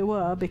affordable they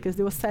were, because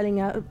they were selling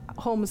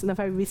homes on a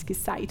very risky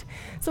site.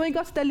 So when we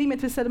got to that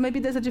limit, we said maybe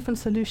there's a different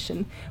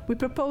solution. We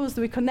proposed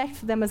we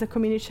connect them as a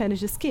community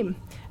energy scheme,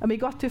 and we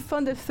got to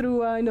fund it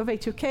through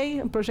Innovate UK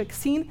and Project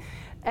Scene.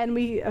 And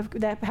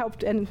that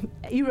helped, and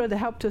Euro that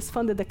helped us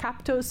fund the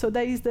capital. So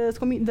there is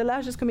the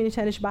largest community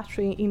energy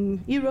battery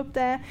in Europe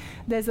there.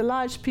 There's a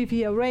large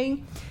PV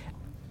array.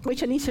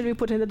 which initially we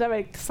put in the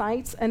direct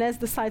sites, and as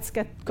the sites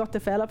got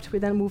developed, we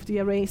then moved the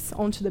arrays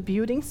onto the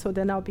buildings, so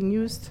they're now being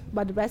used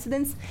by the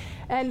residents.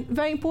 And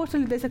very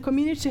importantly, there's a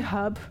community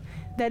hub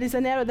that is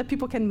an area that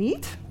people can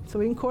meet. So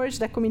we encourage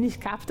that community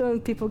capital,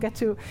 and people get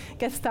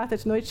started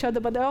to know each other,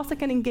 but they also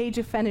can engage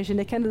with energy, and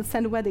they can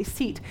understand where they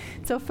sit.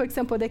 So for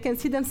example, they can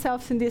see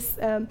themselves in this,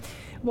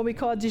 what we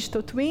call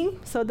digital twin.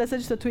 So there's a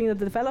digital twin of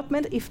the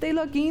development. If they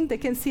log in, they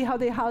can see how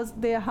their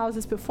house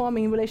is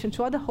performing in relation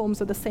to other homes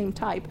of the same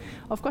type.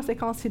 Of course, they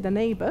can't see the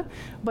neighbor,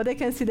 but they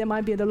can see they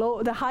might be at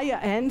the higher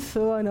end.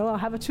 So I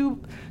have a two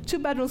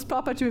bedrooms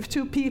property with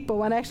 2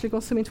 people, and actually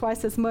consuming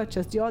twice as much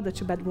as the other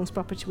 2 bedrooms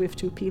property with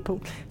 2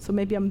 people. So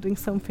maybe I'm doing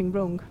something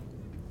wrong.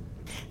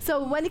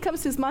 So when it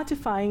comes to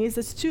smartifying,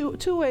 there's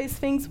two ways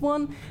things.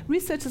 One,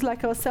 researchers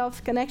like ourselves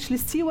can actually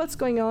see what's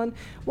going on,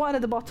 what are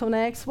the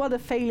bottlenecks, what are the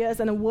failures,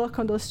 and work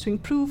on those to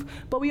improve.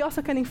 But we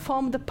also can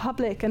inform the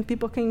public, and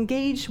people can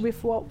engage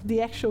with what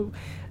the actual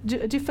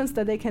difference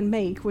that they can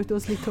make with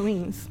those little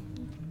wins.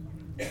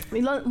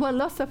 We won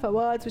lots of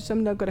awards, which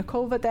I'm not going to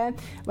cover there,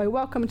 but you're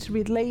welcome to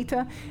read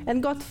later,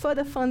 and got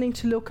further funding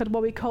to look at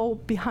what we call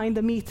behind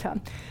the meter.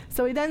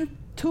 So we then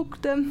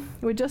took them,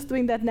 we're just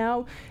doing that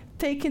now,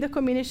 taking the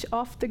community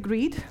off the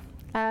grid,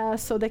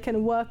 so they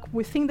can work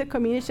within the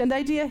community. And the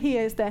idea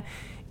here is that,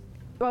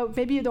 well,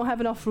 maybe you don't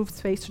have enough roof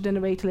space to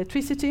generate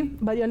electricity,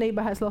 but your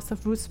neighbor has lots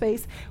of roof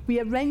space. We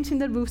are renting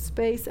the roof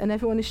space, and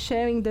everyone is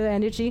sharing the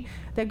energy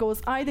that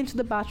goes either into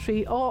the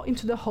battery or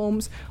into the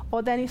homes,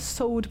 or then is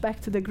sold back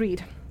to the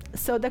grid.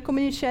 So the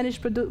community energy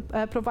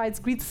provides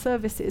grid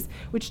services,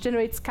 which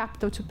generates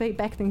capital to pay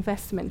back the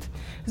investment.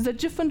 It's a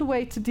different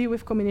way to deal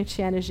with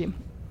community energy,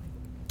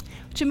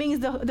 which means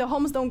the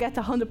homes don't get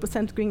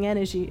 100% green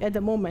energy at the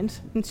moment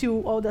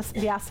until all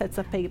the assets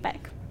are paid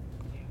back.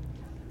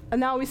 And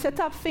now we set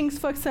up things,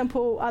 for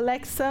example,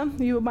 Alexa.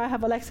 You might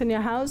have Alexa in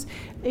your house.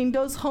 In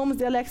those homes,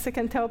 the Alexa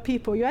can tell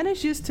people, your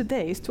energy use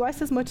today is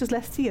twice as much as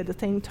last year at the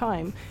same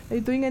time. Are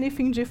you doing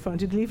anything different?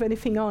 Did you leave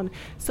anything on?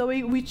 So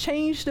we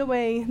changed the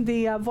way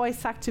the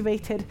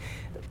voice-activated,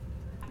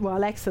 well,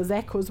 Alexa's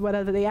echoes,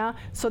 whatever they are,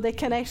 so they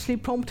can actually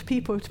prompt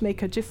people to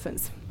make a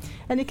difference.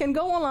 And you can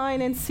go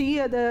online and see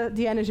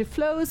the energy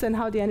flows and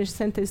how the energy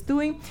center is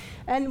doing.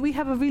 And we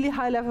have a really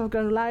high level of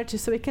granularity,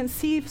 so we can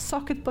see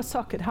socket per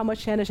socket how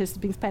much energy is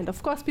being spent.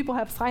 Of course, people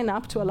have signed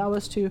up to allow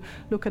us to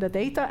look at the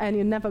data, and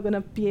you're never going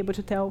to be able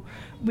to tell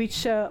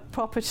which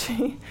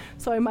property.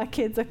 Sorry, my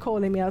kids are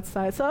calling me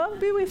outside, so I'll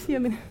be with you a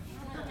minute.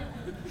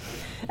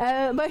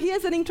 But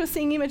here's an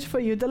interesting image for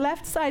you. The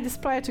left side is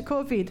prior to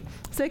COVID.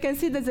 So you can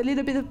see there's a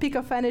little bit of peak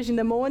of energy in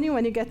the morning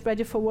when you get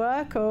ready for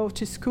work or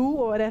to school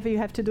or whatever you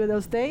have to do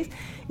those days.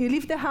 You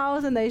leave the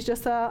house and there's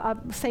just a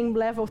same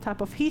level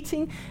type of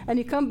heating, and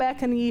you come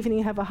back in the evening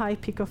and have a high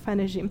peak of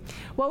energy.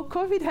 Well,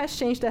 COVID has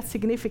changed that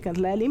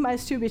significantly. It might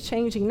still be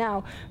changing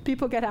now.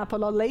 People get up a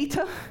lot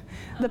later.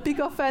 The peak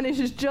of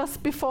energy is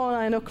just before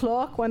 9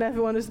 o'clock, when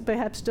everyone is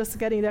perhaps just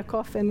getting their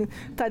coffee and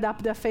tied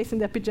up their face in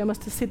their pajamas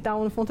to sit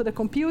down in front of the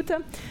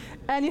computer.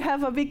 And you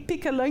have a big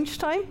peak at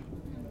lunchtime,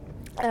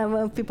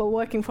 when people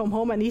working from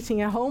home and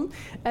eating at home.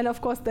 And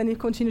of course, then you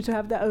continue to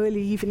have the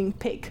early evening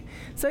peak.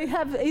 So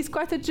it's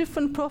quite a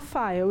different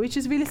profile, which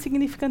is really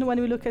significant when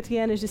we look at the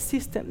energy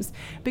systems.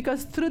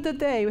 Because through the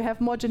day, we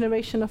have more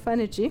generation of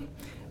energy,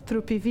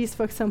 through PVs,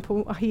 for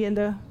example, here in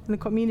the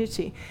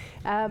community.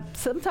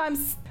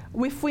 Sometimes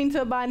with wind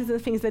turbines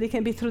and things that it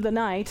can be through the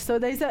night. So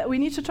we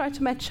need to try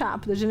to match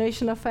up the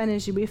generation of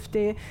energy with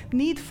the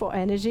need for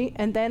energy,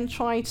 and then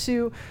try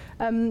to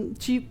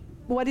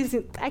what is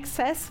in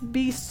excess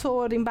be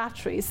stored in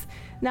batteries.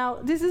 Now,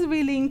 this is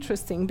really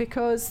interesting,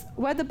 because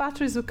where the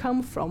batteries will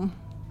come from,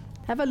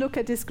 have a look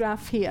at this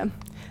graph here.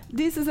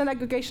 This is an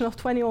aggregation of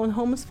 21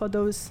 homes for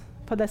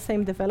the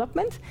same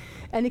development,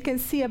 and you can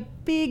see a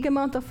big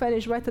amount of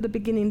energy right at the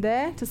beginning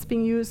there, just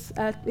being used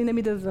in the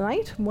middle of the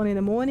night, 1 in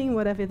the morning,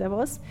 whatever that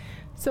was.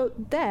 So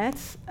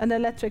that's an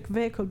electric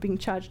vehicle being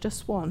charged,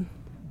 just one.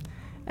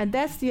 And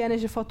that's the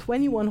energy for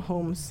 21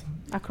 homes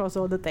across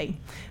all the day.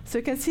 So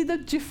you can see the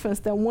difference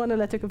that one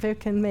electric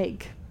vehicle can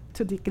make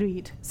to the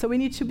grid. So we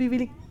need to be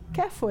really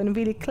careful and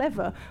really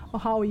clever on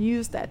how we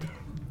use that.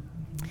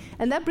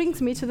 And that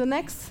brings me to the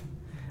next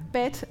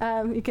bit.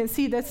 You can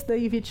see that's the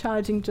EV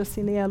charging just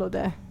in yellow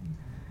there.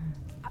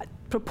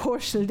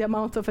 Proportionally, the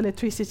amount of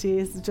electricity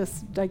is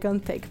just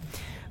gigantic.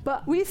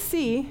 But we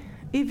see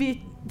EV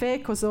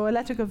vehicles or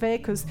electrical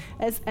vehicles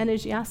as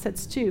energy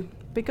assets too,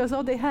 because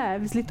all they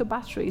have is little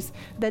batteries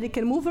that it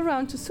can move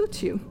around to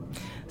suit you.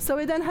 So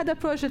we then had a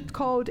project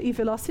called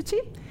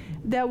eVelocity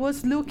that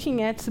was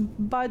looking at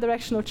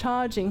bidirectional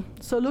charging.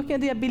 So looking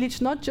at the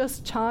ability not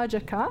just charge a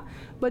car,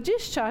 but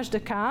discharge the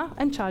car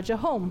and charge a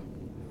home.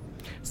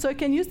 So you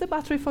can use the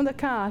battery from the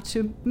car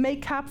to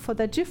make up for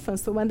that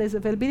difference, so when there's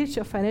availability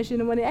of energy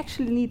and when you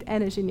actually need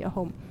energy in your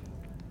home.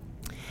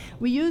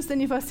 We use the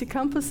university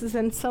campuses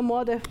and some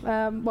other,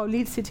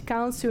 Leeds City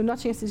Council,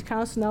 Nottingham City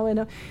Council now,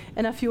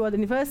 and a few other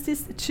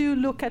universities to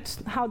look at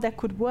how that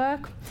could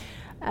work.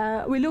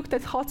 We looked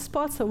at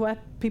hotspots, so where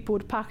people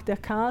would park their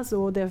cars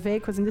or their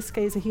vehicles. In this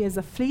case, here is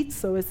a fleet,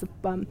 so it's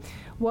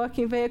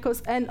working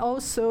vehicles. And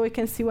also, we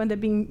can see when they're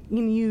being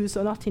in use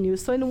or not in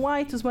use. So in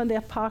white is when they're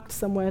parked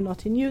somewhere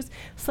not in use.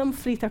 Some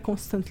fleet are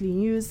constantly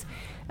in use.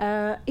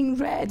 In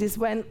red is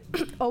when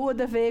all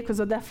the vehicles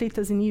or their fleet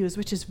is in use,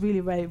 which is really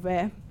very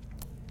rare,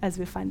 as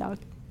we find out.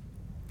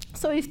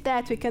 So with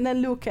that, we can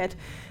then look at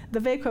the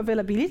vehicle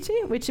availability,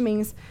 which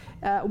means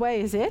where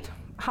is it?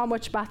 How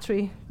much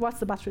battery, what's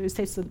the battery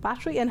status of the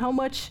battery, and how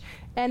much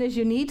energy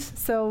you need.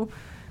 So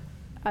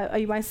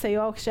you might say,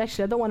 oh,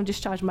 actually, I don't want to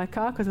discharge my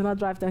car because I'm not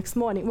drive the next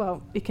morning.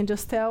 Well, you can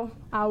just tell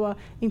our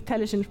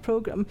intelligent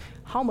program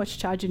how much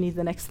charge you need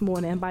the next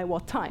morning and by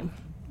what time.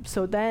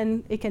 So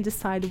then it can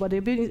decide whether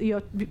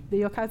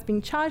your car is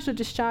being charged or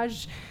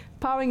discharged,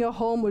 powering your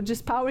home or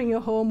just powering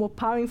your home or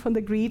powering from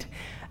the grid.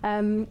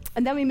 And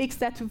then we mix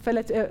that with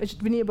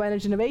renewable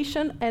energy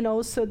generation and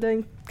also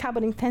the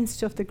carbon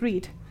intensity of the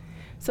grid.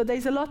 So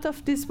there's a lot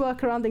of this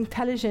work around the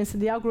intelligence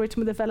and the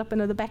algorithm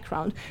development in the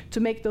background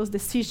to make those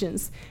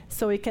decisions.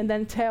 So we can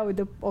then tell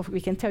or we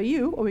can tell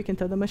you, or we can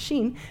tell the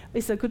machine,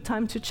 it's a good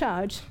time to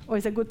charge, or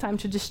it's a good time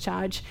to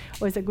discharge,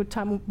 or it's a good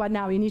time, but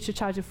now you need to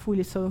charge it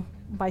fully, so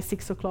by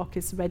 6 o'clock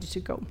it's ready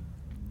to go.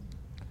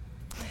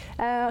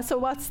 So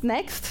what's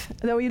next?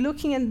 So we're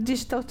looking at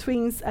digital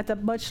twins at a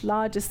much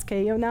larger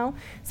scale now.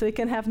 So we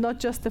can have not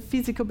just the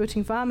physical built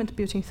environment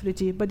built in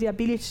 3D, but the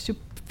ability to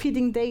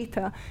feeding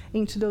data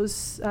into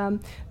those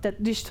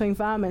that digital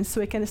environments, so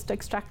we can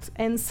extract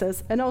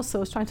answers and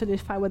also trying to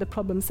identify where the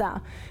problems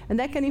are. And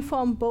that can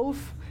inform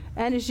both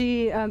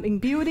energy in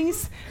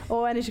buildings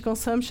or energy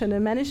consumption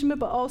and management,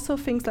 but also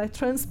things like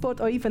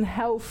transport or even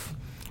health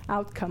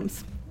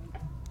outcomes.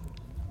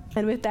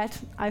 And with that,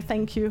 I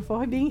thank you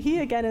for being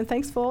here again, and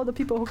thanks for all the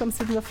people who come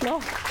sit on the floor.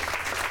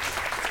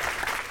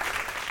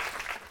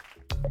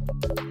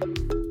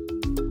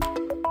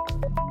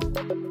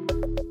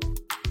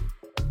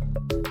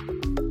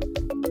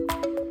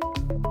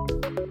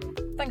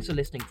 Thanks for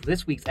listening to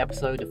this week's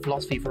episode of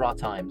Philosophy for Our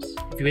Times.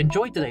 If you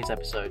enjoyed today's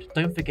episode,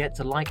 don't forget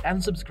to like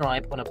and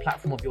subscribe on a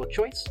platform of your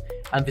choice,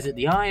 and visit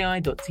the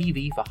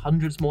iai.tv for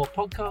hundreds more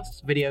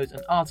podcasts, videos,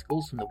 and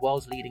articles from the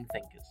world's leading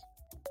thinkers.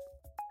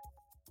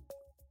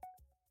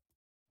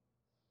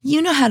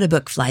 You know how to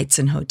book flights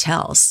and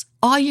hotels.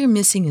 All you're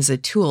missing is a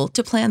tool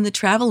to plan the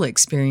travel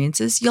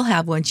experiences you'll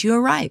have once you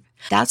arrive.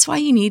 That's why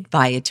you need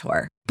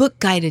Viator. Book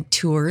guided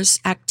tours,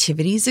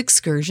 activities,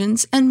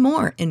 excursions, and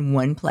more in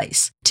one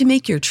place to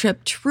make your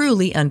trip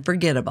truly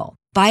unforgettable.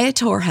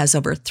 Viator has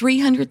over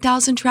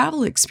 300,000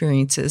 travel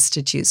experiences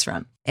to choose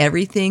from.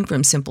 Everything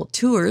from simple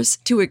tours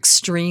to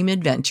extreme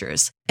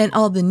adventures and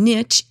all the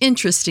niche,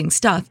 interesting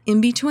stuff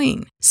in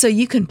between. So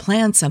you can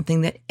plan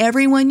something that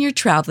everyone you're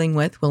traveling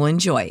with will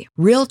enjoy.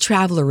 Real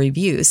traveler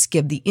reviews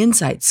give the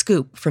inside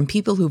scoop from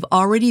people who've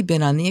already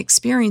been on the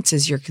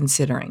experiences you're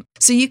considering.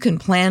 So you can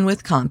plan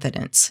with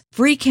confidence.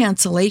 Free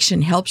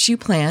cancellation helps you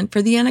plan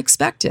for the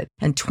unexpected.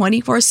 And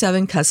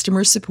 24/7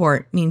 customer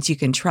support means you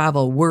can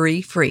travel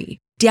worry-free.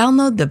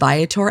 Download the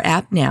Viator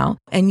app now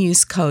and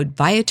use code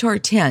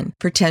Viator10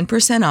 for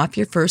 10% off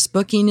your first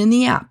booking in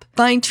the app.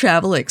 Find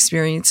travel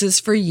experiences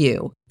for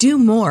you. Do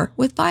more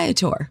with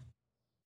Viator.